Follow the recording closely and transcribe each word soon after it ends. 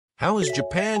How is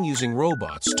Japan using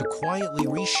robots to quietly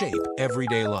reshape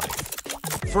everyday life?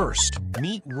 First,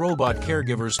 meet robot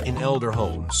caregivers in elder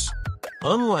homes.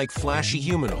 Unlike flashy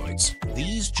humanoids,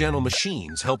 these gentle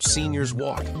machines help seniors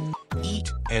walk,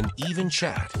 eat, and even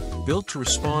chat, built to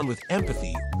respond with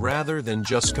empathy rather than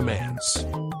just commands.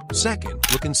 Second,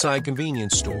 look inside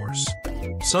convenience stores.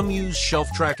 Some use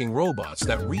shelf-tracking robots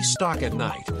that restock at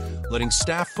night, letting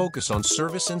staff focus on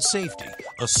service and safety,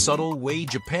 a subtle way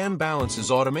Japan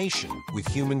balances automation with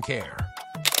human care.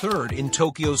 Third, in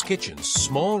Tokyo's kitchens,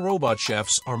 small robot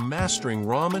chefs are mastering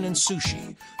ramen and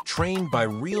sushi, trained by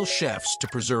real chefs to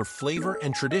preserve flavor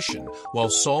and tradition while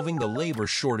solving the labor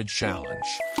shortage challenge.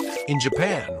 In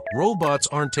Japan, robots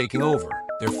aren't taking over,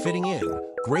 they're fitting in,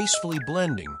 gracefully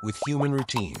blending with human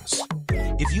routines.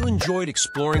 If you enjoyed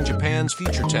exploring Japan's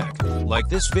future tech, like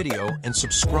this video and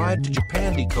subscribe to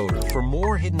JapanDecoder for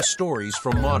more hidden stories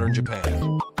from modern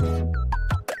Japan.